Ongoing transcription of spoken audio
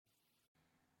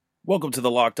Welcome to the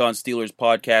Locked On Steelers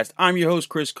podcast. I'm your host,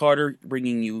 Chris Carter,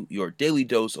 bringing you your daily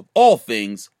dose of all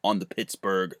things on the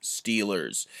Pittsburgh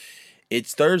Steelers.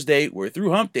 It's Thursday. We're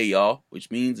through hump day, y'all, which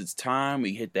means it's time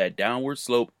we hit that downward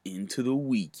slope into the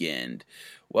weekend.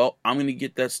 Well, I'm going to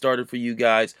get that started for you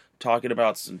guys, talking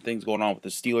about some things going on with the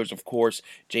Steelers, of course.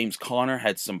 James Conner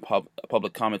had some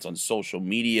public comments on social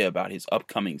media about his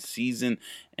upcoming season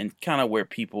and kind of where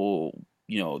people,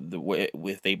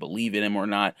 if they believe in him or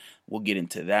not. We'll get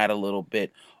into that a little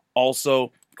bit.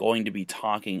 Also, going to be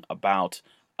talking about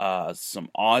some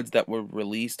odds that were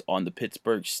released on the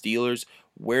Pittsburgh Steelers,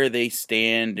 where they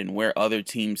stand and where other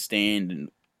teams stand, and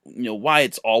why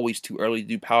it's always too early to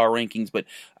do power rankings. But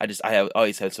I have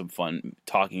always had some fun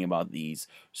talking about these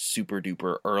super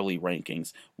duper early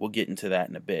rankings. We'll get into that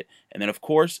in a bit. And then of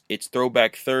course it's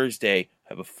Throwback Thursday. I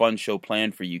have a fun show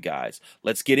planned for you guys.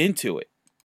 Let's get into it.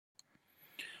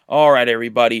 All right,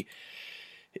 everybody.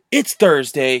 It's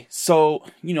Thursday, so,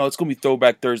 it's going to be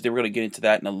Throwback Thursday. We're going to get into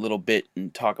that in a little bit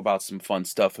and talk about some fun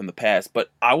stuff from the past.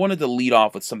 But I wanted to lead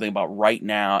off with something about right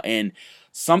now and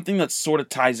something that sort of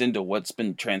ties into what's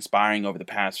been transpiring over the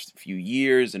past few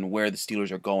years and where the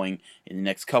Steelers are going in the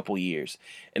next couple years.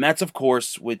 And that's, of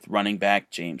course, with running back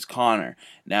James Conner.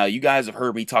 Now, you guys have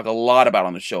heard me talk a lot about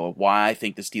on the show of why I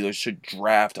think the Steelers should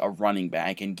draft a running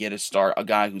back and get a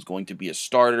guy who's going to be a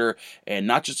starter, and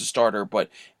not just a starter, but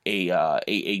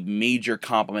a major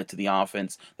complement to the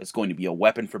offense that's going to be a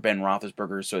weapon for Ben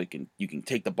Roethlisberger, so you can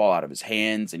take the ball out of his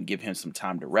hands and give him some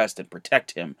time to rest and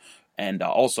protect him, and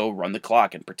also run the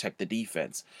clock and protect the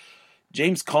defense.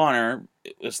 James Conner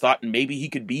was thought maybe he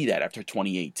could be that after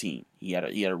 2018. He had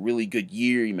a really good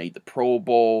year. He made the Pro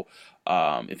Bowl.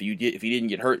 If he didn't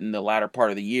get hurt in the latter part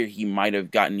of the year, he might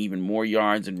have gotten even more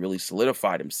yards and really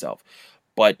solidified himself.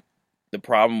 But the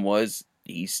problem was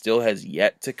he still has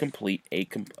yet to complete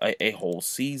a whole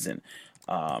season.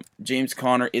 James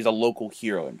Conner is a local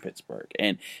hero in Pittsburgh,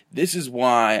 and this is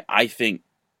why I think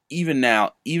even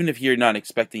now, even if you're not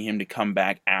expecting him to come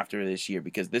back after this year,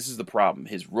 because this is the problem.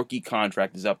 His rookie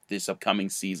contract is up this upcoming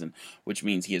season, which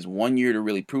means he has 1 year to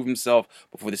really prove himself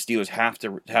before the Steelers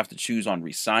have to choose on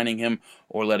re-signing him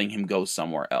or letting him go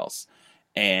somewhere else.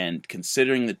 And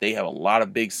considering that they have a lot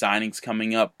of big signings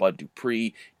coming up, Bud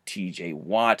Dupree, TJ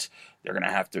Watt, they're going to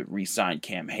have to re-sign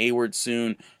Cam Hayward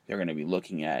soon. They're going to be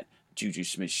looking at Juju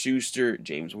Smith-Schuster,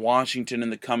 James Washington in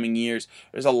the coming years.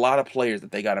 There's a lot of players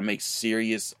that they got to make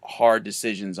serious, hard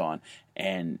decisions on,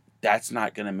 and that's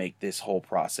not going to make this whole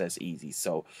process easy.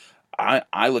 So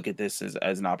I look at this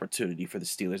as an opportunity for the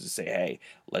Steelers to say, hey,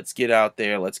 let's get out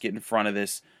there, let's get in front of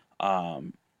this,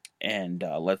 and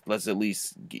let's at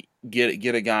least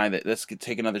get a guy that let's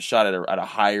take another shot at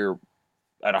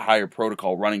a higher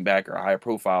protocol running back or a higher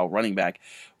profile running back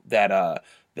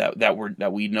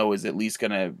that we know is at least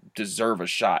going to deserve a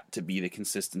shot to be the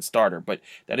consistent starter. But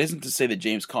that isn't to say that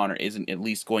James Conner isn't at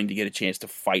least going to get a chance to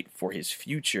fight for his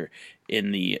future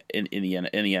in the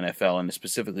NFL, and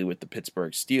specifically with the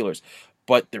Pittsburgh Steelers.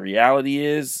 But the reality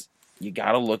is, you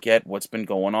got to look at what's been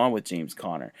going on with James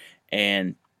Conner,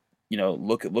 and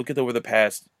look at over the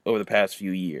past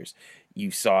few years. You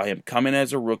saw him come in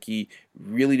as a rookie,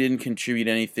 really didn't contribute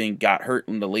anything, got hurt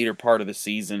in the later part of the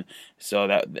season, so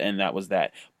that was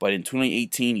that. But in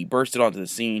 2018, he bursted onto the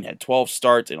scene, had 12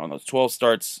 starts, and on those 12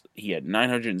 starts, he had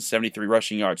 973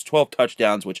 rushing yards, 12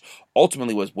 touchdowns, which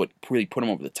ultimately was what really put him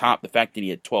over the top. The fact that he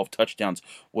had 12 touchdowns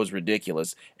was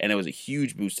ridiculous, and it was a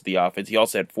huge boost to the offense. He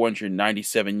also had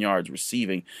 497 yards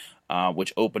receiving,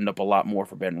 which opened up a lot more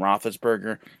for Ben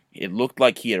Roethlisberger. It looked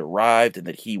like he had arrived and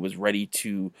that he was ready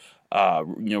to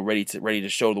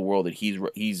show the world that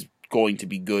he's going to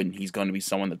be good and he's going to be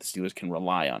someone that the Steelers can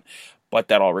rely on. But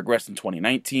that all regressed in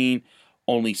 2019.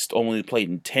 Only played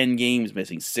in 10 games,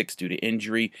 missing 6 due to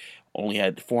injury. Only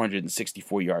had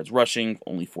 464 yards rushing,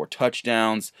 only 4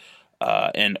 touchdowns,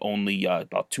 and only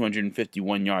about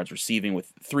 251 yards receiving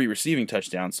with 3 receiving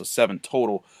touchdowns, so 7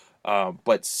 total.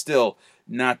 But still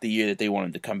not the year that they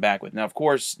wanted to come back with. Now, of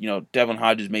course, Devlin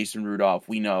Hodges, Mason Rudolph,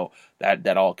 we know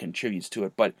that all contributes to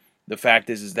it. But the fact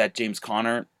is that James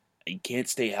Conner, he can't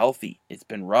stay healthy. It's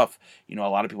been rough. A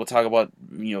lot of people talk about,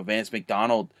 Vance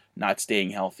McDonald not staying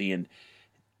healthy, and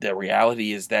the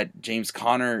reality is that James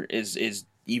Conner is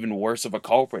even worse of a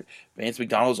culprit. Vance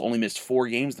McDonald's only missed 4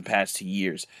 games the past 2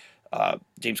 years.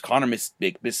 James Conner missed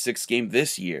 6 games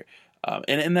this year,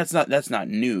 and that's not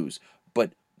news.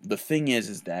 But the thing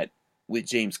is that with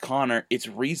James Conner, it's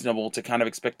reasonable to kind of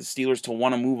expect the Steelers to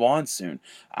want to move on soon.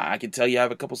 I can tell you I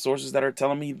have a couple sources that are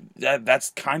telling me that that's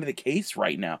kind of the case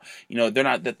right now. They're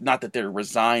not that they're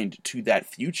resigned to that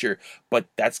future, but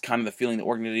that's kind of the feeling the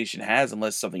organization has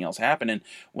unless something else happened. And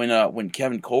when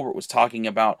Kevin Colbert was talking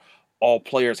about all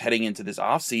players heading into this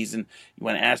offseason,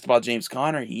 when asked about James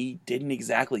Conner, he didn't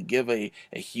exactly give a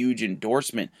huge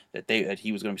endorsement that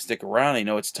he was going to stick around. I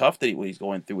know it's tough that he's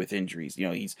going through with injuries.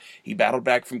 He battled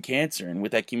back from cancer, and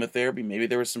with that chemotherapy, maybe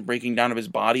there was some breaking down of his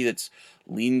body that's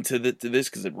leading to this,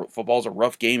 because football's a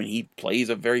rough game, and he plays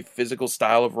a very physical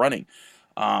style of running.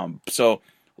 So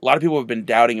a lot of people have been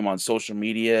doubting him on social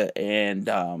media, and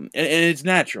it's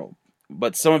natural.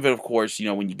 But some of it, of course,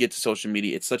 when you get to social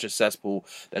media, it's such a cesspool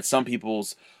that some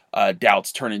people's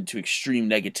doubts turn into extreme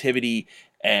negativity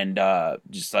and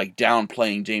just like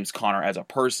downplaying James Conner as a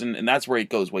person. And that's where it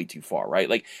goes way too far, right?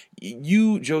 Like,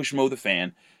 you, Joe Schmo, the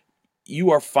fan,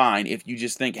 you are fine if you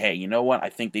just think, hey, you know what? I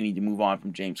think they need to move on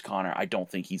from James Conner. I don't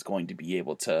think he's going to be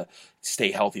able to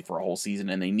stay healthy for a whole season,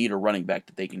 and they need a running back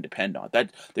that they can depend on.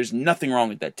 There's nothing wrong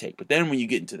with that take. But then when you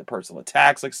get into the personal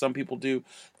attacks like some people do,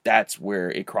 that's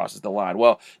where it crosses the line.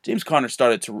 Well, James Conner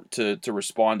started to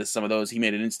respond to some of those. He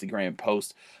made an Instagram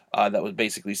post that was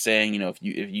basically saying, if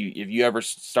you ever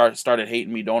started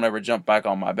hating me, don't ever jump back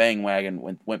on my bandwagon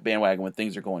when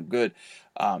things are going good.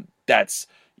 That's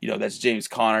James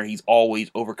Conner. He's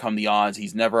always overcome the odds.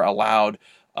 He's never allowed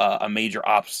a major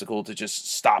obstacle to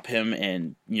just stop him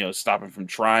and, stop him from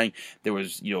trying. There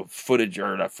was, footage,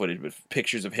 or not footage, but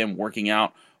pictures of him working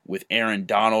out with Aaron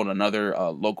Donald, another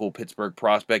local Pittsburgh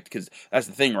prospect, because that's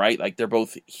the thing, right? Like, they're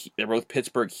both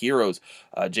Pittsburgh heroes.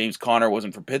 James Conner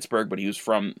wasn't from Pittsburgh, but he's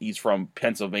from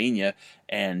Pennsylvania,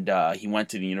 and he went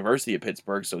to the University of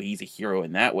Pittsburgh, so he's a hero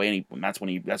in that way. And that's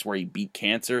where he beat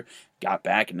cancer, got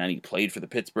back, and then he played for the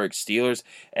Pittsburgh Steelers.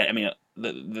 And I mean,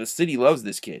 the city loves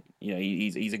this kid.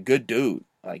 He's a good dude.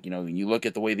 Like, when you look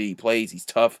at the way that he plays, he's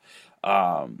tough.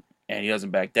 And he doesn't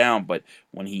back down, but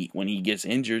when he gets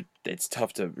injured, it's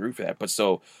tough to root for that. But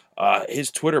so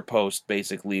his Twitter post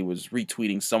basically was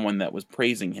retweeting someone that was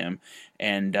praising him,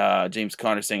 and James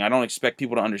Conner saying, "I don't expect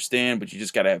people to understand, but you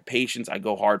just got to have patience. I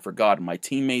go hard for God and my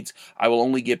teammates. I will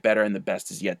only get better, and the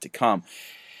best is yet to come."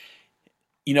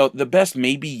 The best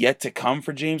may be yet to come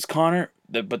for James Conner,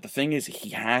 but the thing is, he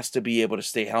has to be able to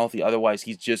stay healthy. Otherwise,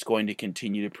 he's just going to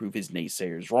continue to prove his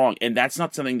naysayers wrong, and that's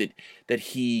not something that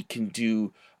he can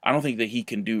do. I don't think that he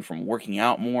can do from working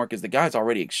out more, because the guy's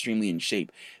already extremely in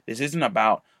shape. This isn't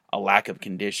about a lack of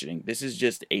conditioning. This is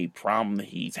just a problem that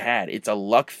he's had. It's a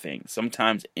luck thing.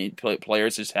 Sometimes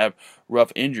players just have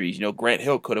rough injuries. Grant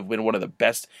Hill could have been one of the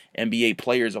best NBA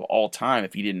players of all time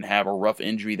if he didn't have a rough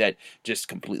injury that just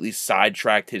completely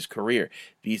sidetracked his career.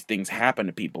 These things happen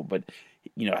to people, but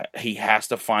he has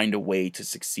to find a way to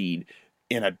succeed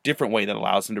in a different way that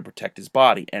allows him to protect his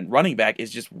body. And running back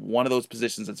is just one of those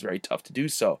positions that's very tough to do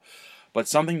so. But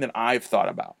something that I've thought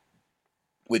about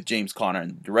with James Conner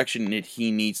and the direction that he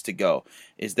needs to go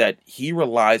is that he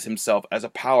relies himself as a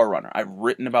power runner. I've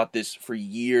written about this for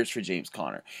years for James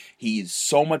Conner. He's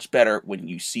so much better when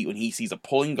he sees a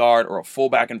pulling guard or a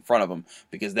fullback in front of him,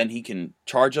 because then he can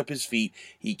charge up his feet,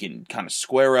 he can kind of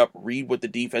square up, read what the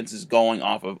defense is going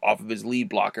off of his lead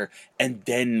blocker, and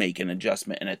then make an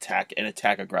adjustment and attack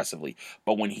aggressively.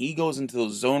 But when he goes into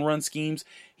those zone run schemes,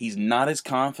 he's not as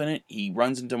confident. He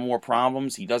runs into more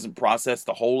problems. He doesn't process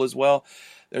the hole as well.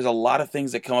 There's a lot of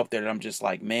things that come up there that I'm just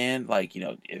like, man,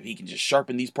 if he can just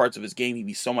sharpen these parts of his game, he'd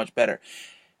be so much better.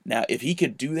 Now, if he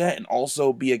could do that and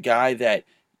also be a guy that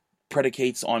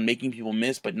predicates on making people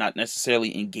miss but not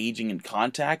necessarily engaging in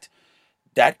contact,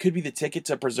 that could be the ticket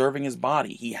to preserving his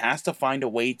body. He has to find a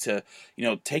way to,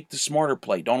 take the smarter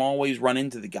play. Don't always run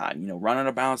into the guy. Run out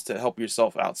of bounds to help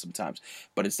yourself out sometimes.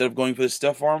 But instead of going for the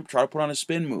stiff arm, try to put on a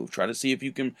spin move. Try to see if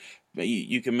you can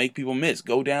make people miss.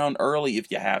 Go down early if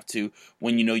you have to,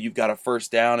 when you've got a first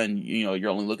down and you're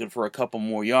only looking for a couple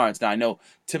more yards. Now, I know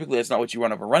typically that's not what you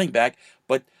run of a running back,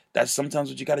 but that's sometimes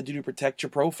what you got to do to protect your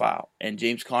profile. And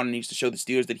James Conner needs to show the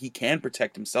Steelers that he can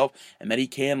protect himself and that he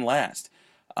can last.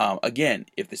 Again,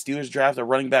 if the Steelers draft a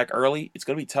running back early, it's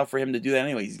going to be tough for him to do that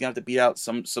anyway. He's going to have to beat out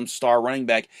some star running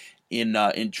back in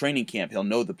training camp. He'll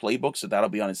know the playbook, so that'll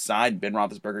be on his side. Ben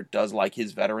Roethlisberger does like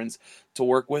his veterans to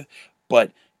work with,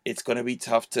 but it's going to be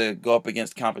tough to go up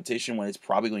against competition when it's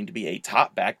probably going to be a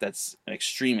top back that's an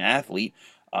extreme athlete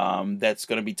that's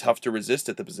going to be tough to resist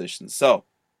at the position. So,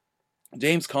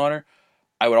 James Conner,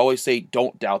 I would always say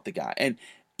don't doubt the guy. And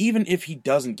even if he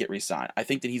doesn't get re-signed, I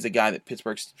think that he's a guy that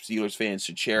Pittsburgh Steelers fans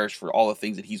should cherish for all the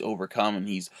things that he's overcome. And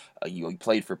he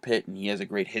played for Pitt, and he has a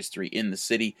great history in the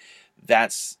city.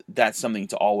 That's something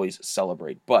to always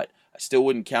celebrate. But I still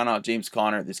wouldn't count out James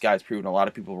Conner. This guy's proven a lot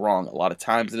of people wrong a lot of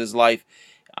times in his life.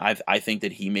 I think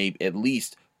that he may at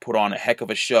least put on a heck of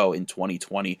a show in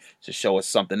 2020 to show us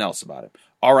something else about him.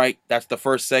 All right, that's the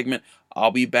first segment.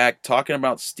 I'll be back talking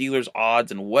about Steelers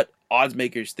odds and what odds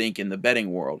makers think in the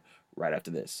betting world right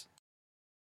after this.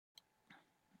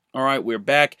 All right, we're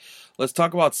back. Let's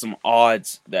talk about some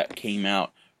odds that came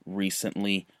out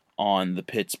recently on the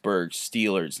Pittsburgh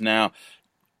Steelers. Now,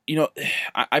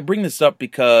 I bring this up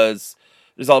because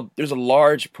there's a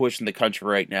large push in the country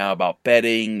right now about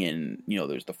betting, and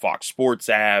there's the Fox Sports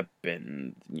app,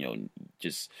 and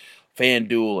just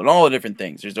FanDuel and all the different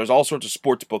things. There's all sorts of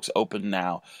sports books open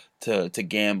now to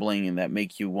gambling, and that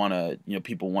make you want to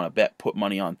people want to put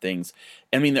money on things.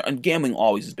 I mean, gambling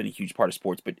always has been a huge part of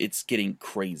sports, but it's getting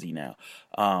crazy now.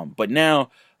 But now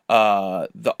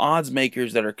the odds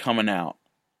makers that are coming out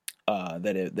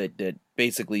that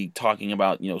basically talking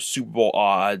about Super Bowl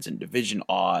odds and division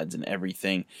odds and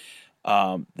everything.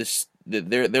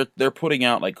 They're putting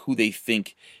out like who they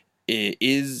think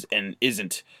is and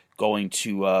isn't going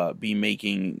to be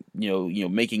making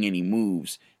making any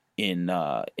moves in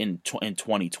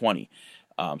 2020.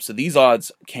 So these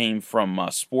odds came from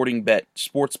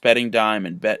Sports Betting Dime,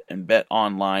 and Bet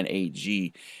Online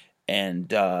AG, and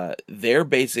they're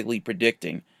basically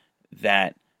predicting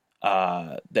that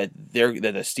the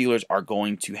Steelers are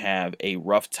going to have a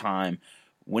rough time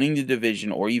winning the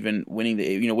division, or even winning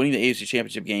the AFC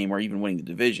Championship game, or even winning the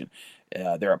division.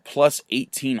 They're a plus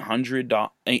 1,800 to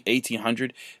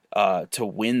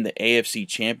win the AFC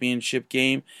Championship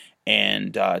game,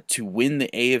 and to win the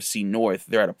AFC North,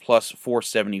 they're at a plus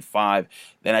 475.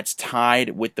 Then that's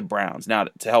tied with the Browns. Now,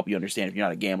 to help you understand, if you're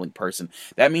not a gambling person,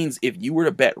 that means if you were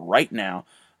to bet right now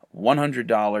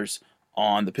 $100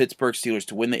 on the Pittsburgh Steelers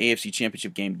to win the AFC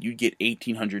Championship game, you'd get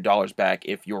 $1,800 back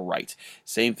if you're right.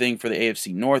 Same thing for the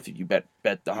AFC North. If you bet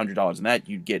the $100 on that,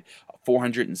 you'd get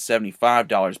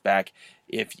 $475 back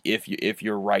if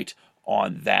you're right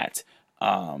on that.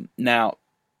 Now,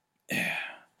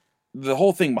 the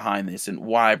whole thing behind this and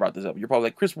why I brought this up, you're probably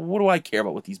like, Chris, what do I care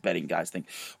about what these betting guys think?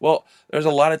 Well, there's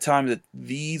a lot of times that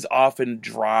these often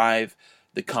drive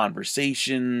the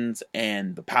conversations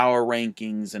and the power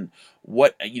rankings, and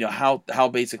what how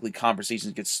basically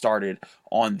conversations get started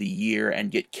on the year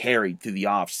and get carried through the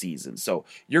off season. So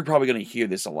you're probably going to hear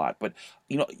this a lot, but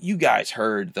you guys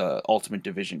heard the Ultimate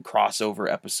Division crossover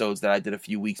episodes that I did a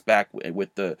few weeks back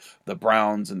with the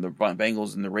Browns and the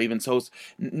Bengals and the Ravens hosts.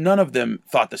 None of them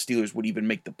thought the Steelers would even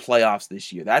make the playoffs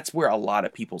this year. That's where a lot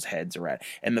of people's heads are at,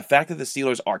 and the fact that the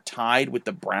Steelers are tied with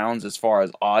the Browns as far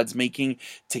as odds making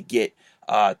to get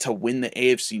to win the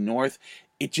AFC North,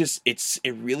 it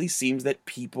really seems that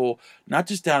people, not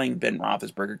just doubting Ben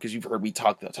Roethlisberger, because you've heard me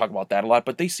talk about that a lot,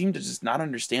 but they seem to just not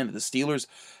understand that the Steelers,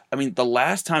 I mean, the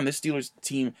last time the Steelers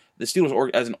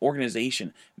as an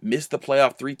organization missed the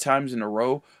playoff 3 times in a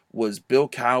row was Bill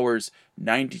Cowher's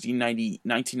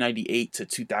 1998 to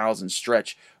 2000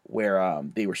 stretch, where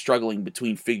they were struggling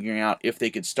between figuring out if they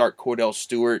could start Cordell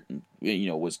Stewart,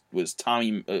 was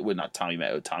Tommy, not Tommy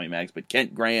Maddox, but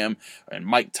Kent Graham and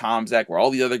Mike Tomczak, were all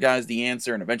the other guys the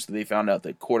answer, and eventually they found out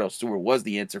that Cordell Stewart was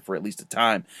the answer for at least a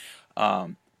time.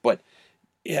 But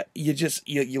yeah,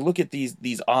 you look at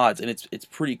these odds, and it's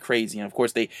pretty crazy. And of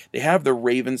course they have the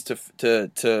Ravens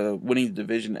to winning the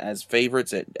division as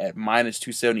favorites at minus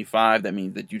 275. That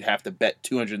means that you'd have to bet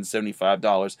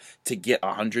 $275 to get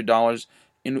 $100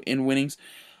 in winnings.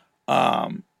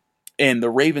 And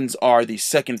the Ravens are the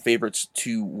second favorites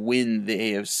to win the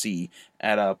AFC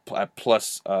at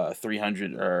plus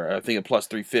 300, or I think a plus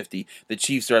 350. The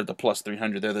Chiefs are at the plus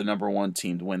 300. They're the number 1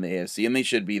 team to win the AFC, and they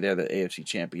should be. They're the AFC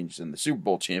champions and the Super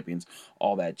Bowl champions,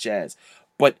 all that jazz.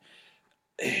 But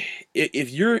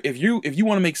if you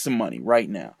want to make some money right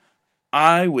now,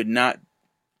 I would not.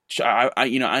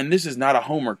 And this is not a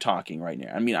homer talking right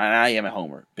now. I mean, I am a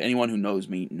homer. Anyone who knows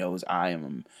me knows I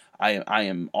am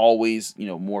always,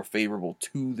 more favorable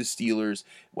to the Steelers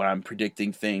when I'm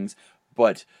predicting things.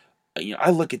 But,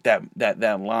 I look at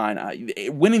that line.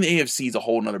 Winning the AFC is a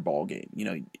whole nother ball game.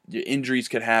 Injuries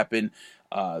could happen.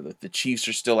 The Chiefs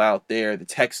are still out there. The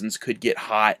Texans could get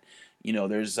hot.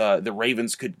 There's the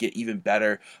Ravens could get even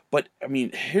better. But, I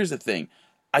mean, here's the thing.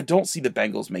 I don't see the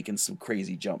Bengals making some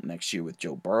crazy jump next year with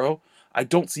Joe Burrow. I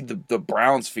don't see the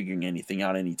Browns figuring anything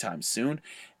out anytime soon.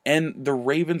 And the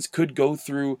Ravens could go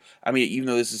through, I mean, even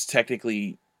though this is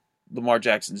technically Lamar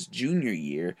Jackson's junior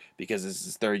year, because this is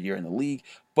his 3rd year in the league,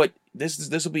 but this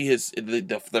will be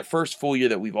the first full year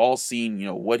that we've all seen,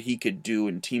 what he could do,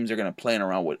 and teams are going to plan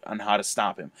around on how to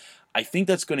stop him. I think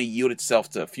that's going to yield itself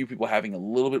to a few people having a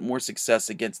little bit more success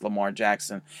against Lamar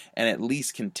Jackson, and at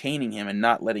least containing him and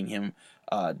not letting him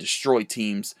destroy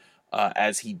teams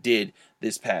as he did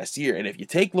this past year. And if you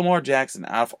take Lamar Jackson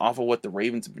off of what the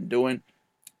Ravens have been doing,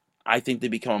 I think they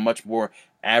become a much more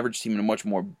average team and a much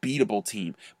more beatable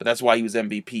team. But that's why he was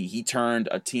MVP. He turned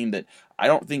a team that I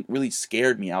don't think really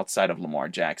scared me outside of Lamar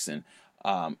Jackson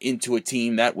into a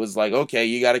team that was like, okay,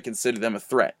 you got to consider them a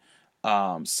threat.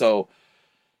 So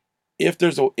if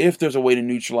there's a way to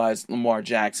neutralize Lamar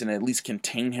Jackson, at least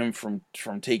contain him from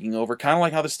taking over, kind of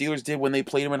like how the Steelers did when they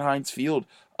played him in Heinz Field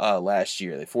last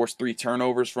year. They forced 3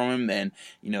 turnovers from him. Then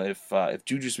if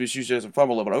Juju Smith-Schuster doesn't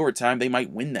fumble over overtime, they might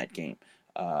win that game.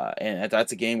 And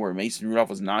that's a game where Mason Rudolph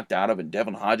was knocked out of, and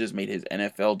Devin Hodges made his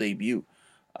NFL debut.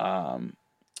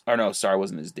 Or no, sorry, it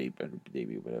wasn't his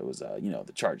debut, but it was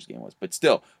the Chargers game was. But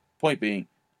still, point being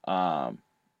that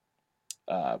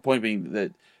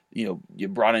you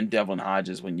brought in Devin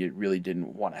Hodges when you really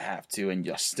didn't want to have to, and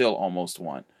you still almost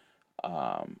won.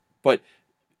 But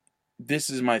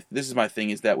this is my thing,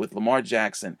 is that with Lamar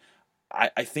Jackson,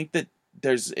 I think that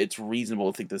it's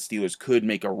reasonable to think the Steelers could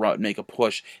make a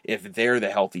push if they're the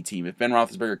healthy team. If Ben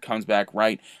Roethlisberger comes back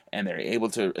right and they're able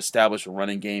to establish a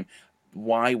running game,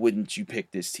 why wouldn't you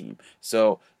pick this team?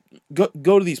 So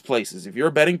go to these places. If you're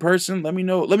a betting person, let me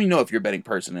know. Let me know if you're a betting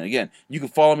person. And again, you can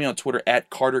follow me on Twitter at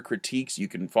Carter Critiques. You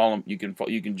can join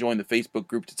the Facebook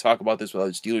group to talk about this with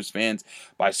other Steelers fans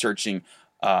by searching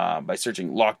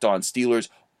Locked On Steelers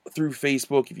through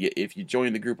Facebook. If you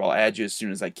join the group, I'll add you as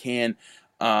soon as I can.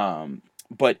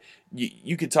 But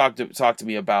you could talk to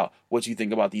me about what you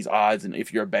think about these odds, and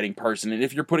if you're a betting person, and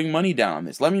if you're putting money down on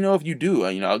this. Let me know if you do.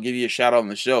 I'll give you a shout out on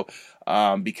the show,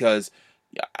 because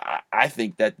I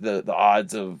think that the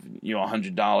odds of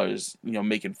 $100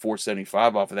 making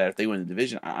 $475 off of that if they win the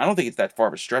division, I don't think it's that far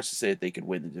of a stretch to say that they could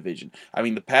win the division. I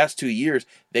mean, the past 2 years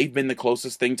they've been the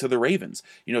closest thing to the Ravens.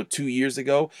 2 years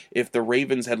ago, if the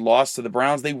Ravens had lost to the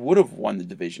Browns, they would have won the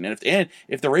division. And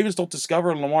if the Ravens don't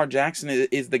discover Lamar Jackson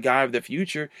is the guy of the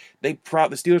future, the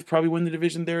Steelers probably win the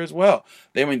division there as well.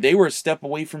 They were a step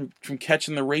away from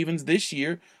catching the Ravens this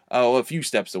year. A few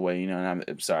steps away, and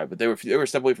I'm sorry, but they were a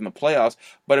step away from the playoffs.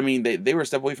 But I mean, they were a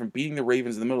step away from beating the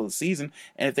Ravens in the middle of the season.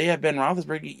 And if they had Ben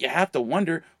Roethlisberger, you have to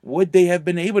wonder, would they have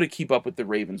been able to keep up with the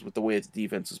Ravens with the way its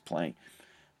defense was playing?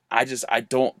 I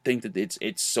don't think that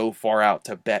it's so far out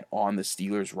to bet on the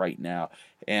Steelers right now.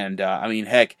 And I mean,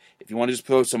 heck, if you want to just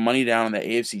throw some money down on the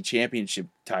AFC Championship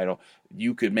title,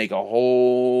 you could make a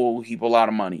whole heap a lot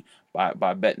of money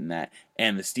by betting that.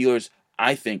 And the Steelers,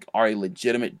 I think, are a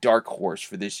legitimate dark horse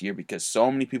for this year, because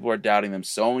so many people are doubting them.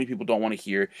 So many people don't want to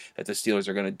hear that the Steelers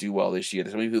are going to do well this year.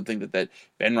 So many people think that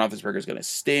Ben Roethlisberger is going to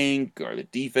stink, or the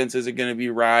defense isn't going to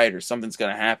be right, or something's going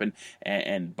to happen,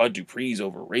 and Bud Dupree's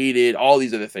overrated, all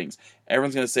these other things.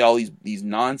 Everyone's going to say all these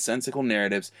nonsensical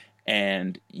narratives,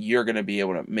 and you're going to be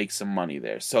able to make some money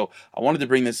there. So I wanted to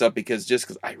bring this up because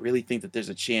I really think that there's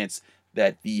a chance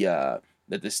that the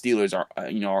Steelers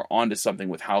are onto something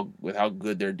with how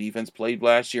good their defense played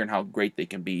last year and how great they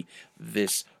can be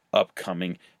this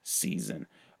upcoming season.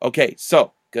 Okay,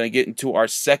 so going to get into our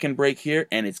second break here,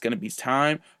 and it's going to be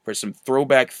time for some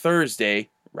Throwback Thursday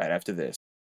right after this.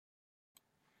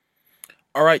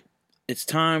 All right, it's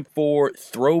time for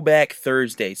Throwback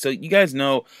Thursday. So you guys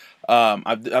know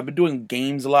I've been doing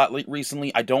games a lot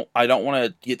recently. I don't want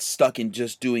to get stuck in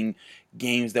just doing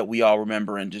games that we all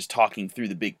remember and just talking through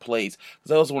the big plays,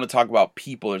 because I also want to talk about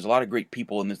people. There's a lot of great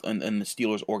people in the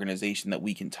Steelers organization that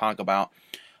we can talk about,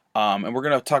 and we're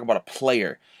going to talk about a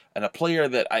player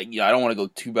that I don't want to go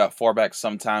too far back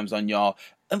sometimes on y'all.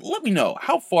 And let me know,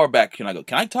 how far back can I go?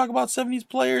 Can I talk about 70s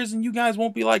players and you guys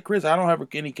won't be like, Chris, I don't have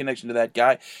any connection to that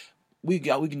guy? We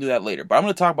can do that later. But I'm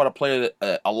going to talk about a player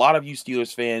that a lot of you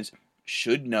Steelers fans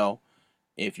should know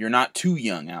if you're not too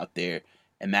young out there,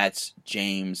 and that's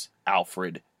James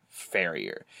Alfred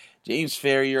Farrior. James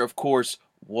Farrior, of course,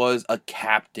 was a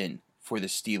captain for the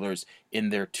Steelers in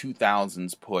their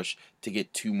 2000s push to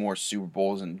get 2 more Super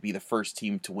Bowls and be the first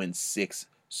team to win 6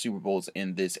 Super Bowls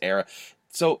in this era.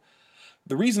 So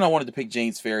the reason I wanted to pick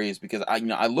James Farrior is because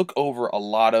I look over a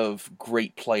lot of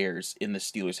great players in the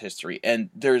Steelers history, and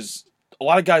there's a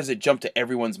lot of guys that jump to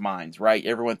everyone's minds, right?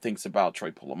 Everyone thinks about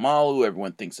Troy Polamalu.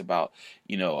 Everyone thinks about,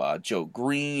 Joe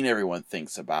Green. Everyone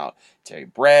thinks about Terry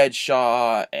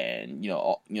Bradshaw, and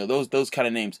those kind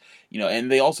of names.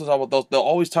 And they also talk about those. They'll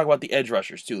always talk about the edge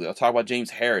rushers too. They'll talk about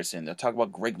James Harrison. They'll talk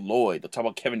about Greg Lloyd. They'll talk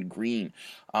about Kevin Green.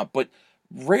 But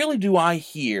rarely do I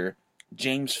hear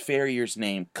James Farrior's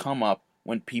name come up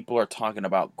when people are talking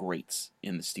about greats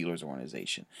in the Steelers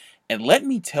organization. And let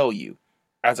me tell you,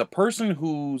 as a person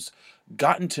who's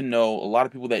gotten to know a lot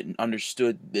of people that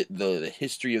understood the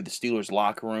history of the Steelers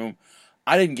locker room,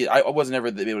 I wasn't ever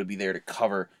able to be there to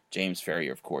cover James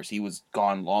Ferrier, of course. He was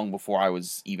gone long before I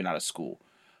was even out of school.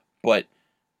 But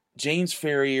James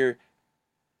Ferrier,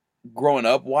 growing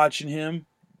up watching him,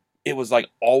 it was like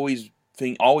always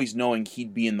knowing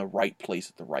he'd be in the right place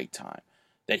at the right time,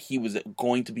 that he was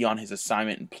going to be on his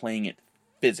assignment and playing it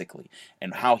physically,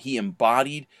 and how he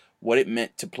embodied what it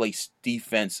meant to play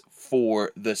defense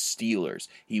for the Steelers.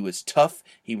 He was tough,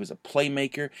 he was a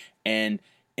playmaker, and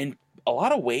in a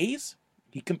lot of ways,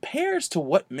 he compares to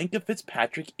what Minkah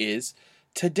Fitzpatrick is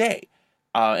today.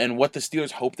 And what the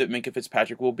Steelers hope that Minkah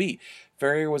Fitzpatrick will be.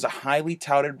 Ferrier was a highly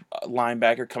touted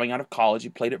linebacker coming out of college. He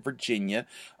played at Virginia.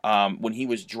 When he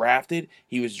was drafted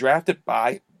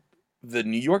by the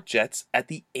New York Jets at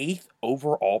the 8th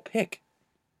overall pick.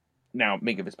 Now,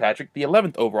 Minkah Fitzpatrick, the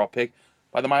 11th overall pick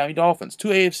by the Miami Dolphins. 2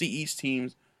 AFC East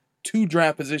teams, 2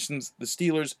 draft positions the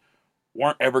Steelers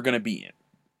weren't ever going to be in.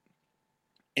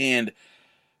 And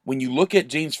when you look at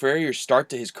James Ferrier's start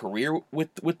to his career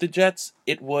with the Jets,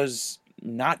 it was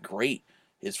not great.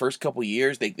 His first couple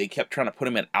years, they kept trying to put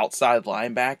him at outside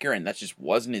linebacker, and that just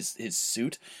wasn't his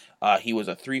suit. He was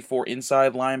a 3-4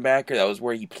 inside linebacker. That was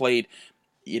where he played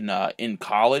in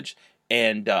college,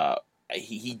 and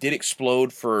he did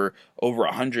explode for over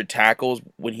 100 tackles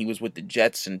when he was with the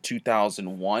Jets in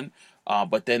 2001.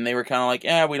 But then they were kind of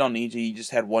like, we don't need you. You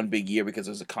just had one big year because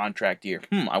it was a contract year.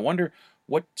 I wonder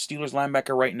what Steelers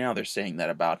linebacker right now they're saying that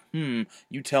about. You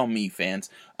tell me, fans.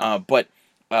 But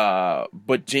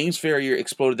James Ferrier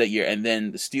exploded that year, and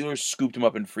then the Steelers scooped him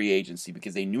up in free agency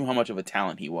because they knew how much of a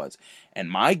talent he was.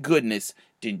 And my goodness,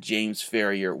 did James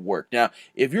Ferrier work. Now,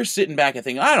 if you're sitting back and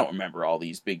thinking, I don't remember all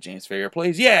these big James Ferrier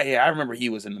plays. Yeah, I remember he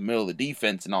was in the middle of the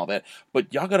defense and all that.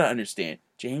 But y'all got to understand,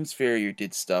 James Ferrier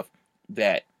did stuff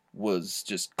that was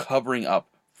just covering up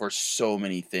for so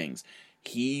many things.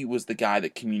 He was the guy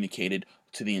that communicated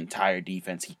to the entire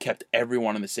defense. He kept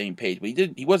everyone on the same page. But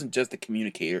he wasn't just a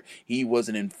communicator. He was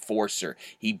an enforcer.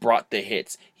 He brought the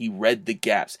hits. He read the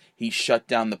gaps. He shut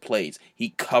down the plays. He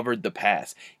covered the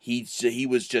pass. He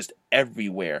was just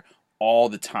everywhere all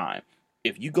the time.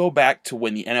 If you go back to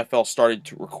when the NFL started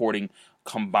recording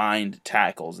combined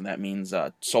tackles, and that means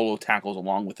solo tackles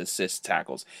along with assist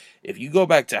tackles. If you go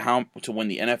back to when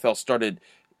the NFL started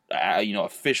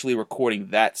officially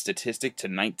recording that statistic to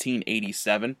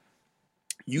 1987,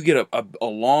 you get a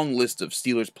long list of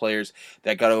Steelers players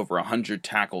that got over 100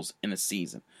 tackles in a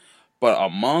season. But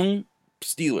among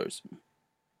Steelers,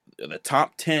 the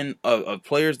top 10 of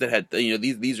players that had,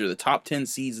 these are the top 10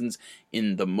 seasons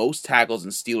in the most tackles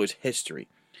in Steelers history.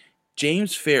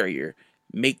 James Ferrier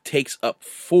takes up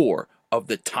 4 of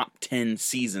the top 10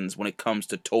 seasons when it comes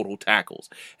to total tackles.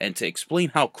 And to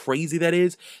explain how crazy that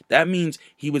is, that means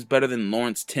he was better than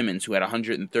Lawrence Timmons, who had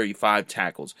 135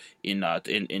 tackles in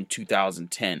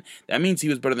 2010. That means he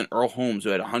was better than Earl Holmes, who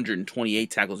had 128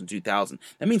 tackles in 2000.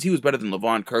 That means he was better than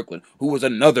Levon Kirkland, who was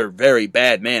another very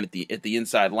bad man at the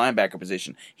inside linebacker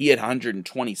position. He had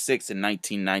 126 in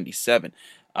 1997.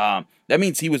 That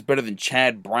means he was better than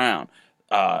Chad Brown.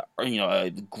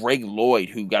 Greg Lloyd,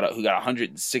 who got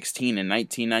 116 in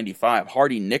 1995.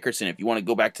 Hardy Nickerson, if you want to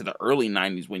go back to the early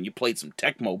 90s when you played some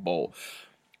Tecmo Bowl.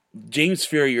 James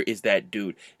Ferrier is that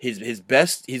dude. His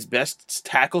best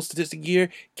tackle statistic year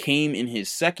came in his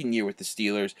second year with the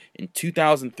Steelers in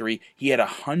 2003. He had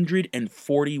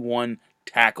 141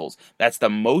 tackles. That's the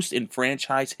most in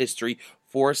franchise history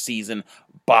for a season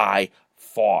by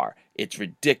far. It's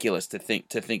ridiculous to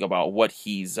think about what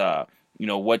he's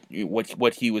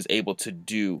what he was able to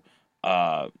do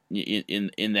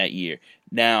in that year.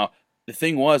 Now, the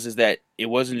thing is that it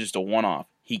wasn't just a one-off.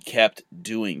 He kept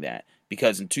doing that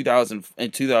because in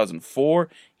 2004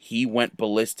 he went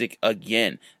ballistic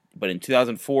again. But in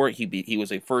 2004 he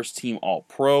was a first-team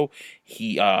All-Pro.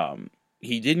 He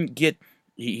didn't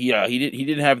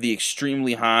have the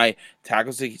extremely high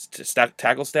tackle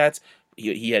stats.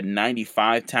 He had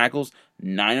 95 tackles,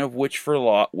 9 of which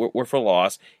were for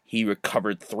loss. He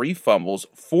recovered 3 fumbles,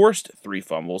 forced 3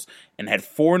 fumbles, and had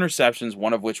 4 interceptions,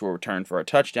 one of which were returned for a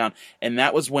touchdown. And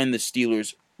that was when the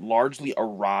Steelers largely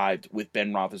arrived with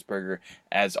Ben Roethlisberger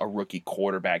as a rookie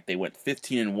quarterback. They went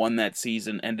 15-1 that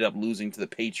season, ended up losing to the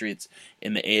Patriots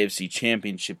in the AFC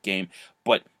Championship game.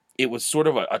 But it was sort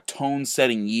of a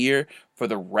tone-setting year for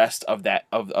the rest of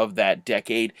that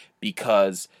decade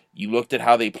because you looked at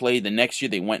how they played the next year.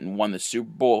 They went and won the Super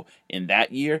Bowl in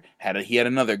that year. He had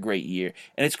another great year.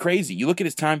 And it's crazy. You look at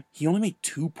his time, he only made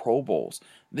 2 Pro Bowls.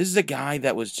 This is a guy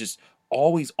that was just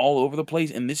always all over the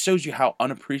place. And this shows you how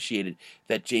unappreciated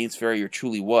that James Ferrier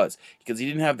truly was. Because he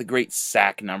didn't have the great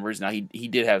sack numbers. Now, he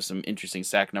did have some interesting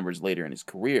sack numbers later in his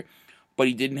career. But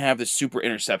he didn't have the super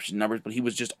interception numbers. But he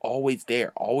was just always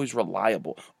there, always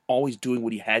reliable, always doing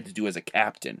what he had to do as a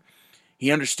captain.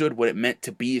 He understood what it meant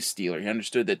to be a Steeler. He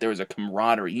understood that there was a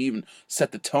camaraderie. He even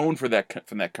set the tone for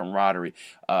that camaraderie.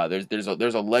 There's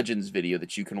a Legends video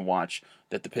that you can watch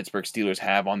that the Pittsburgh Steelers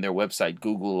have on their website.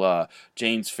 Google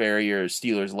James Farrior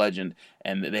Steelers legend,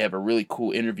 and they have a really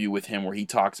cool interview with him where he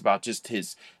talks about just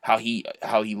how he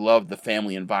loved the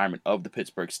family environment of the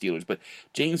Pittsburgh Steelers. But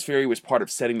James Farrior was part of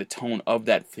setting the tone of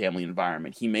that family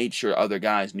environment. He made sure other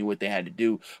guys knew what they had to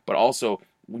do, but also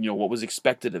what was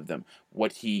expected of them,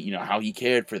 what he, how he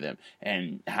cared for them,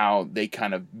 and how they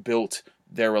kind of built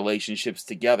their relationships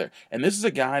together. And this is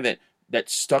a guy that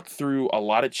stuck through a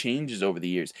lot of changes over the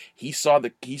years. He saw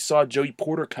Joey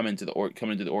Porter come into the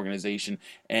organization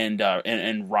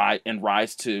and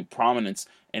rise to prominence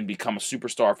and become a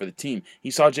superstar for the team.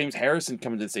 He saw James Harrison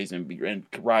come into the season and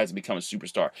rise and become a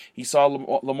superstar. He saw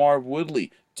Lamar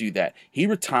Woodley do that. He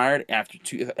retired after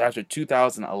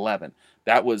 2011.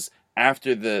 That was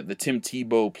after the Tim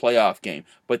Tebow playoff game.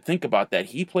 But think about that.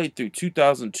 He played through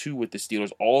 2002 with the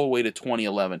Steelers all the way to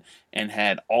 2011 and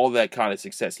had all that kind of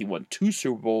success. He won 2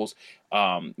 Super Bowls,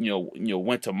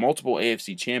 went to multiple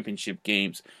AFC championship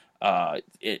games,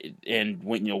 and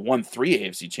won 3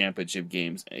 AFC championship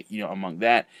games, among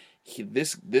that.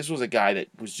 This was a guy that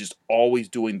was just always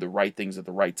doing the right things at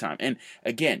the right time. And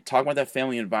again, talking about that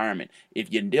family environment,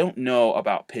 if you don't know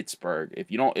about Pittsburgh, if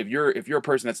you're a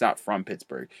person that's not from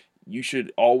Pittsburgh, you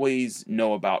should always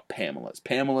know about Pamela's.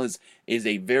 Pamela's is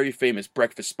a very famous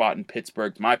breakfast spot in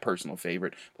Pittsburgh. My personal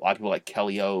favorite. A lot of people like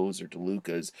Kelly O's or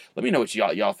DeLuca's. Let me know what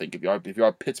y'all think. If you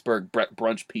are Pittsburgh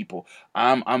brunch people,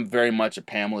 I'm very much a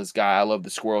Pamela's guy. I love the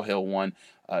Squirrel Hill one.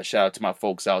 Shout out to my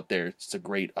folks out there. It's a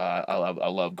great. I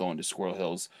love going to Squirrel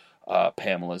Hills,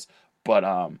 Pamela's. But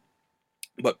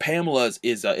Pamela's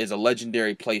is a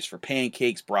legendary place for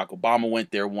pancakes. Barack Obama went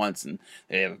there once, and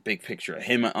they have a big picture of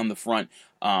him on the front.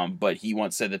 But he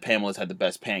once said that Pamela's had the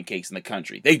best pancakes in the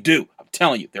country. They do. I'm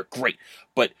telling you, they're great.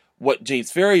 But what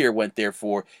James Farrior went there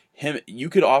for, you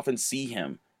could often see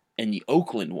him in the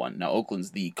Oakland one. Now,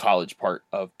 Oakland's the college part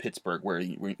of Pittsburgh, where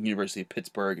University of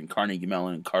Pittsburgh and Carnegie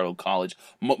Mellon and Carlow College.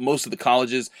 Most of the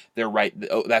colleges, they're right.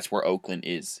 That's where Oakland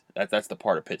is. That's the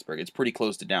part of Pittsburgh. It's pretty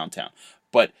close to downtown.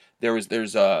 But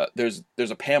there's a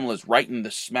Pamela's right in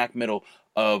the smack middle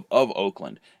of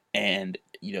Oakland, and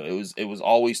it was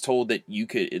always told that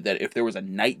if there was a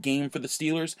night game for the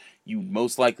Steelers, you'd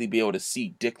most likely be able to see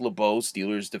Dick LeBeau,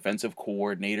 Steelers defensive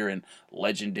coordinator and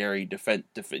legendary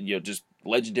just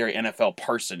legendary NFL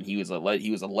person. He was a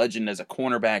legend as a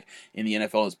cornerback in the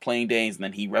NFL in his playing days, and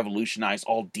then he revolutionized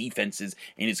all defenses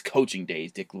in his coaching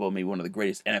days. Dick LeBeau may be one of the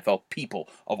greatest NFL people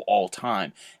of all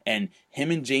time, and him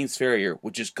and James Farrior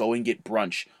would just go and get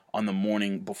brunch on the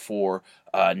morning before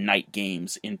night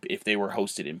games if they were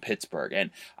hosted in Pittsburgh.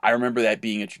 And I remember that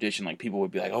being a tradition. Like, people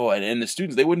would be like, oh, and the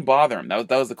students, they wouldn't bother them. That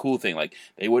was the cool thing. Like,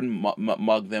 they wouldn't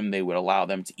mug them. They would allow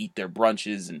them to eat their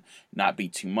brunches and not be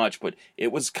too much. But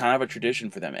it was kind of a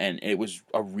tradition for them, and it was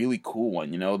a really cool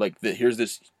one. Here's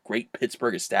this great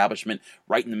Pittsburgh establishment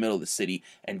right in the middle of the city,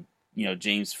 and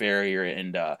James Farrior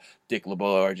and Dick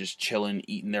LeBeau are just chilling,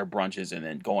 eating their brunches, and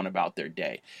then going about their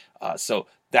day. So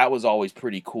that was always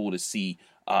pretty cool to see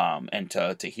and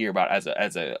to hear about as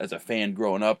a fan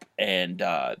growing up. And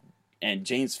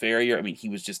James Farrior, I mean, he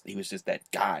was just that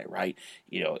guy, right?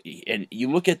 And you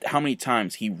look at how many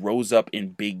times he rose up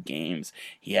in big games.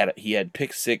 He had a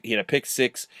pick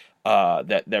six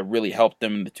that really helped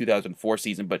them in the 2004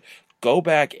 season. But go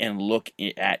back and look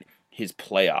at his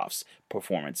playoffs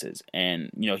performances, and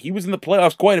he was in the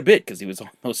playoffs quite a bit because he was on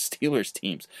those Steelers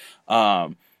teams.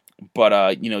 But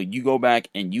you go back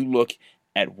and you look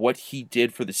at what he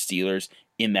did for the Steelers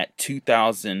in that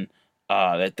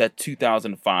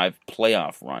 2005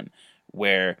 playoff run,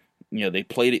 where they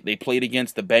played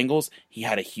against the Bengals. He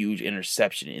had a huge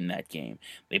interception in that game.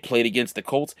 They played against the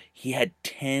Colts. He had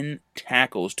 10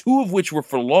 tackles, 2 of which were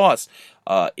for loss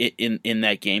in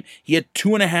that game. He had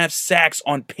 2.5 sacks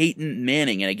on Peyton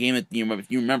Manning in a game that,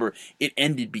 if you remember, it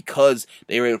ended because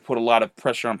they were able to put a lot of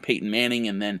pressure on Peyton Manning,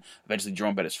 and then eventually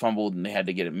Jerome Bettis fumbled and they had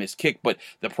to get a missed kick. But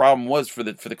the problem was for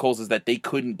the Colts is that they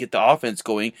couldn't get the offense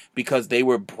going because they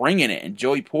were bringing it, and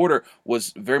Joey Porter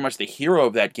was very much the hero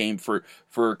of that game for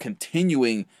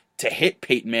continuing to hit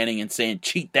Peyton Manning and saying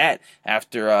cheat that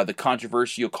after the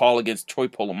controversial call against Troy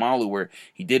Polamalu, where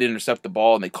he did intercept the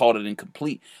ball and they called it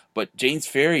incomplete. But James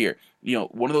Farrior,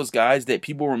 one of those guys that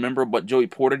people remember what Joey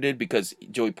Porter did because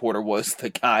Joey Porter was the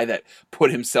guy that put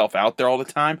himself out there all the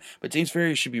time. But James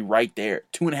Farrior should be right there.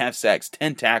 2.5 sacks,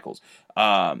 10 tackles.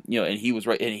 And he was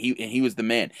right, and he was the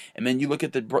man. And then you look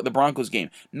at the Broncos game,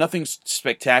 nothing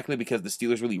spectacular because the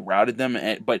Steelers really routed them,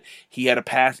 but he had a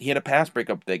pass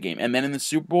breakup that game. And then in the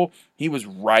Super Bowl, he was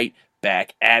right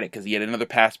back at it because he had another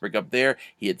pass breakup there.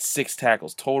 He had 6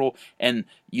 tackles total. And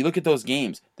you look at those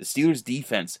games, the Steelers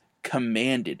defense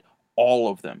commanded all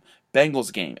of them.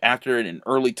 Bengals game, after an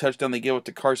early touchdown they gave up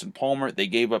to Carson Palmer, they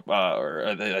gave up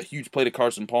a huge play to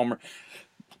Carson Palmer.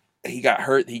 He got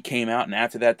hurt. He came out, and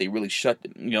after that, they really shut.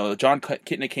 John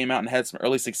Kitna came out and had some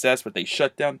early success, but they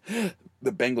shut down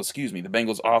the Bengals. The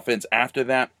Bengals offense. After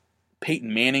that,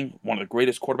 Peyton Manning, one of the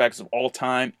greatest quarterbacks of all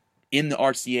time, in the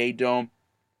RCA Dome,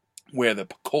 where the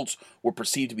Colts were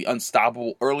perceived to be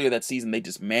unstoppable earlier that season. They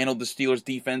dismantled the Steelers'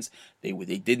 defense. They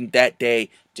didn't that day.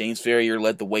 James Farrior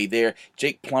led the way there.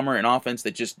 Jake Plummer, an offense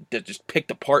that just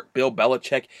picked apart Bill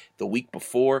Belichick the week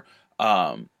before.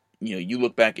 You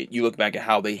look back at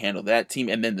how they handled that team,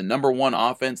 and then the number one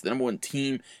offense, the number one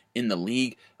team in the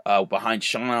league, behind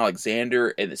Sean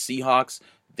Alexander and the Seahawks.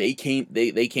 They came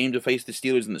to face the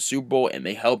Steelers in the Super Bowl, and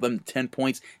they held them to 10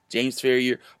 points. James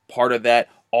Farrior, part of that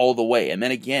all the way. And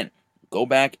then again, go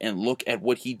back and look at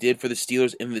what he did for the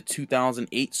Steelers in the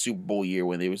 2008 Super Bowl year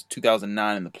when it was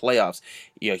 2009 in the playoffs.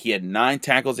 He had 9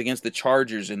 tackles against the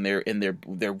Chargers in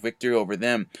their victory over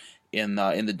them in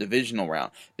the divisional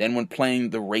round. Then when playing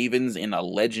the Ravens in a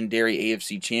legendary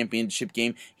AFC Championship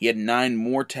game, he had 9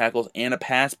 more tackles and a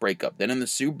pass breakup. Then in the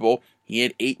Super Bowl, he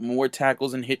had 8 more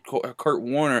tackles and hit Kurt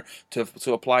Warner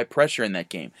to apply pressure in that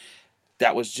game.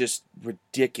 That was just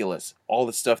ridiculous. All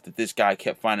the stuff that this guy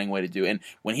kept finding a way to do. And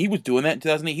when he was doing that in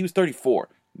 2008, he was 34.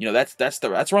 That's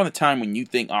around the time when you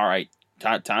think, all right,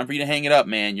 time for you to hang it up,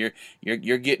 man.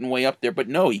 You're getting way up there. But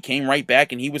no, he came right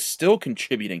back, and he was still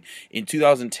contributing in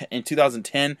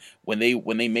 2010 when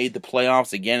they made the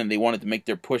playoffs again, and they wanted to make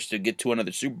their push to get to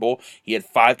another Super Bowl. He had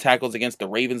 5 tackles against the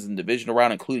Ravens in the divisional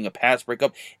round, including a pass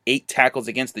breakup. 8 tackles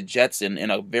against the Jets in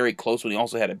a very close one. He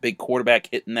also had a big quarterback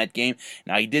hit in that game.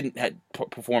 Now he didn't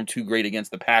perform too great against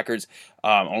the Packers.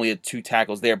 Only had 2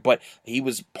 tackles there, but he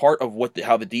was part of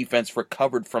how the defense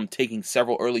recovered from taking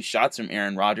several early shots from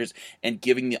Aaron Rodgers and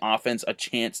giving the offense a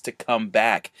chance to come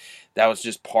back. That was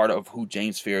just part of who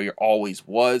James Farrior always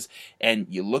was. And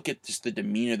you look at just the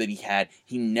demeanor that he had.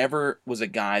 He never was a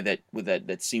guy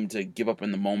that seemed to give up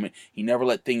in the moment. He never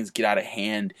let things get out of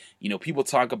hand. People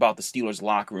talk about the Steelers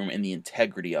locker room and the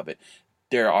integrity of it.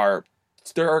 There are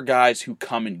guys who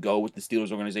come and go with the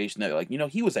Steelers organization that are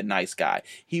like, he was a nice guy.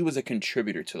 He was a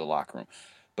contributor to the locker room.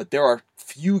 But there are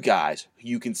few guys who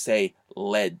you can say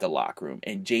led the locker room,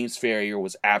 and James Farrior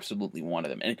was absolutely one of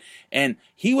them. And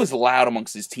he was loud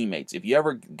amongst his teammates. If you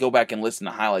ever go back and listen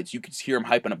to highlights, you could hear him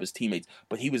hyping up his teammates.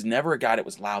 But he was never a guy that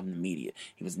was loud in the media.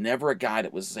 He was never a guy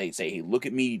that was say, hey, look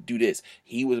at me, do this.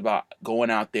 He was about going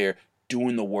out there,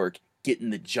 doing the work,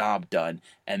 getting the job done,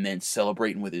 and then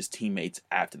celebrating with his teammates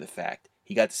after the fact.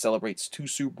 He got to celebrate 2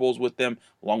 Super Bowls with them,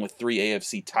 along with 3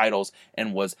 AFC titles,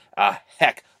 and was a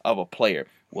heck of a player.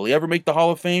 Will he ever make the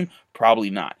Hall of Fame? Probably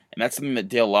not. And that's something that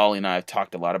Dale Lally and I have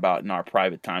talked a lot about in our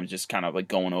private times, just kind of like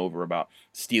going over about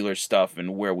Steelers stuff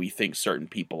and where we think certain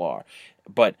people are.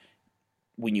 But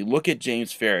when you look at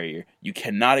James Farrior, you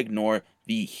cannot ignore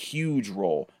the huge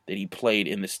role that he played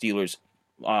in the Steelers'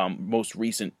 most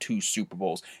recent 2 Super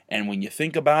Bowls. And when you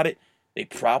think about it, they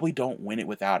probably don't win it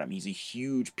without him. He's a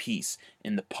huge piece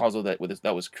in the puzzle that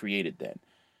was created then.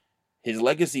 His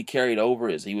legacy carried over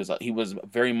as he was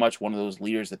very much one of those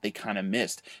leaders that they kind of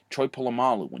missed. Troy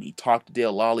Polamalu, when he talked to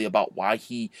Dale Lally about why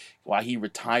he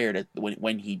retired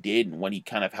when he did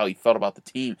and how he felt about the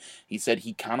team, he said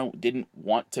he kind of didn't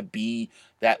want to be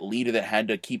that leader that had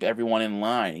to keep everyone in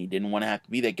line. He didn't want to have to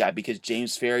be that guy because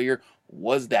James Farrior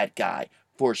was that guy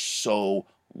for so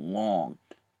long.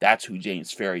 That's who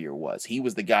James Farrior was. He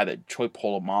was the guy that Troy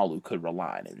Polamalu could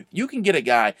rely on. And if you can get a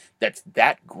guy that's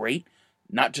that great,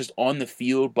 not just on the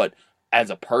field, but as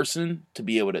a person, to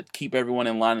be able to keep everyone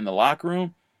in line in the locker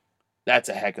room, that's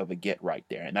a heck of a get right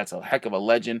there. And that's a heck of a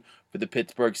legend for the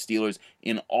Pittsburgh Steelers.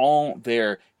 In all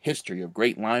their history of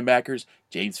great linebackers,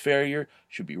 James Farrior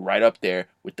should be right up there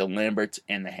with the Lamberts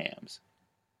and the Hams.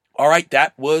 All right,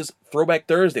 that was Throwback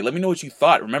Thursday. Let me know what you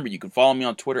thought. Remember, you can follow me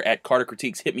on Twitter at Carter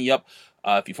Critiques. Hit me up.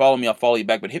 If you follow me, I'll follow you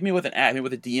back. But hit me with an ad, hit me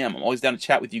with a DM. I'm always down to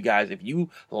chat with you guys. If you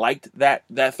liked that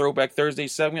Throwback Thursday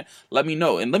segment, let me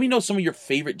know. And let me know some of your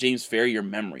favorite James Farrior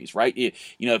memories, right?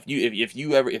 If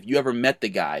you ever met the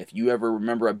guy, if you ever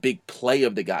remember a big play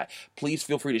of the guy, please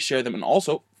feel free to share them. And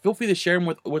also, feel free to share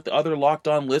them with the other Locked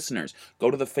On listeners. Go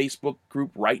to the Facebook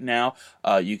group right now.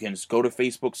 You can just go to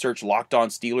Facebook, search Locked On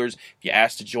Steelers. If you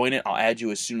ask to join it, I'll add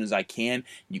you as soon as I can.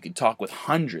 You can talk with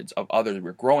hundreds of others.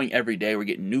 We're growing every day. We're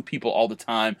getting new people all the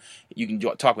time. You can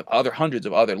talk with hundreds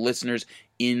of other listeners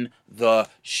in the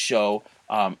show.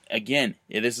 Again,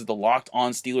 this is the Locked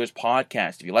On Steelers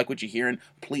podcast. If you like what you're hearing,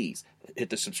 please hit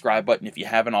the subscribe button if you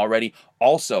haven't already.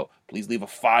 Also, please leave a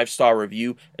 5-star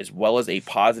review as well as a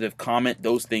positive comment.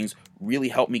 Those things really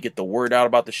help me get the word out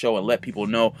about the show and let people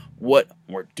know what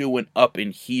we're doing up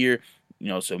in here.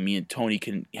 So me and Tony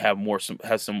can have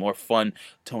some more fun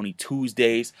Tony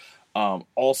Tuesdays.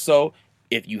 Also,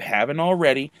 if you haven't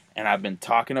already, and I've been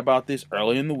talking about this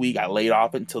early in the week, I laid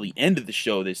off until the end of the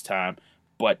show this time,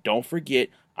 but don't forget,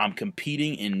 I'm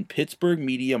competing in Pittsburgh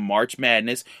Media March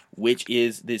Madness, which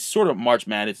is this sort of March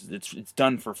Madness. It's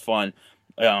done for fun,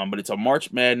 but it's a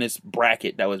March Madness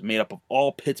bracket that was made up of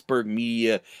all Pittsburgh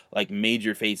media, like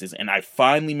major faces, and I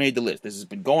finally made the list. This has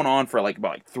been going on for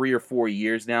about 3 or 4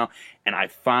 years now, and I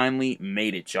finally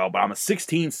made it, y'all. But I'm a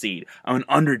 16 seed. I'm an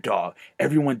underdog.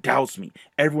 Everyone doubts me.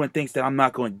 Everyone thinks that I'm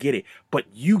not going to get it. But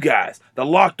you guys, the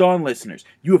Locked On listeners,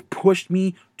 you have pushed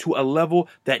me to a level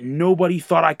that nobody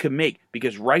thought I could make.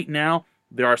 Because right now,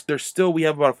 we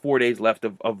have about 4 days left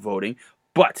of voting.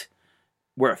 But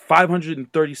we're at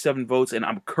 537 votes, and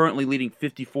I'm currently leading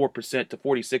 54% to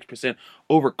 46%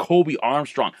 over Colby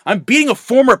Armstrong. I'm beating a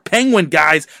former Penguin,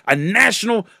 guys, a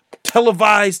national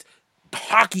televised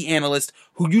hockey analyst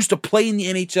who used to play in the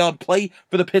NHL and play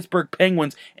for the Pittsburgh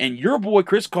Penguins. And your boy,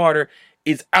 Chris Carter,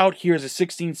 is out here as a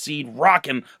 16 seed,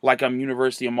 rocking like I'm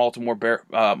University of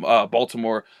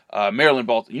Baltimore, Maryland,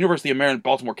 University of Maryland,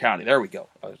 Baltimore County. There we go.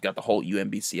 I've got the whole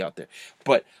UMBC out there.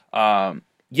 But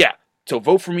yeah. So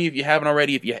vote for me if you haven't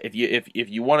already. If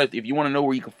you want to know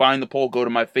where you can find the poll, go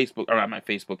to my Facebook, or not my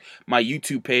Facebook, my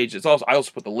YouTube page. I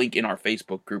also put the link in our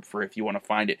Facebook group for if you want to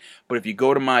find it. But if you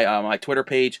go to my Twitter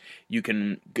page, you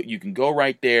can go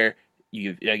right there.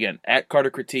 Again, at Carter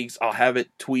Critiques, I'll have it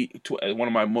tweet one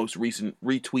of my most recent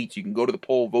retweets. You can go to the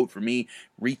poll, vote for me,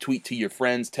 retweet to your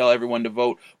friends, tell everyone to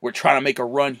vote. We're trying to make a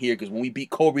run here because when we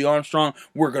beat Colby Armstrong,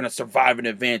 we're going to survive in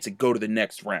advance and go to the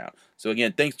next round. So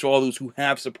again, thanks to all those who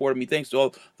have supported me. Thanks to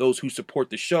all those who support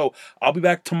the show. I'll be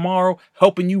back tomorrow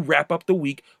helping you wrap up the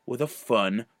week with a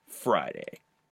fun Friday.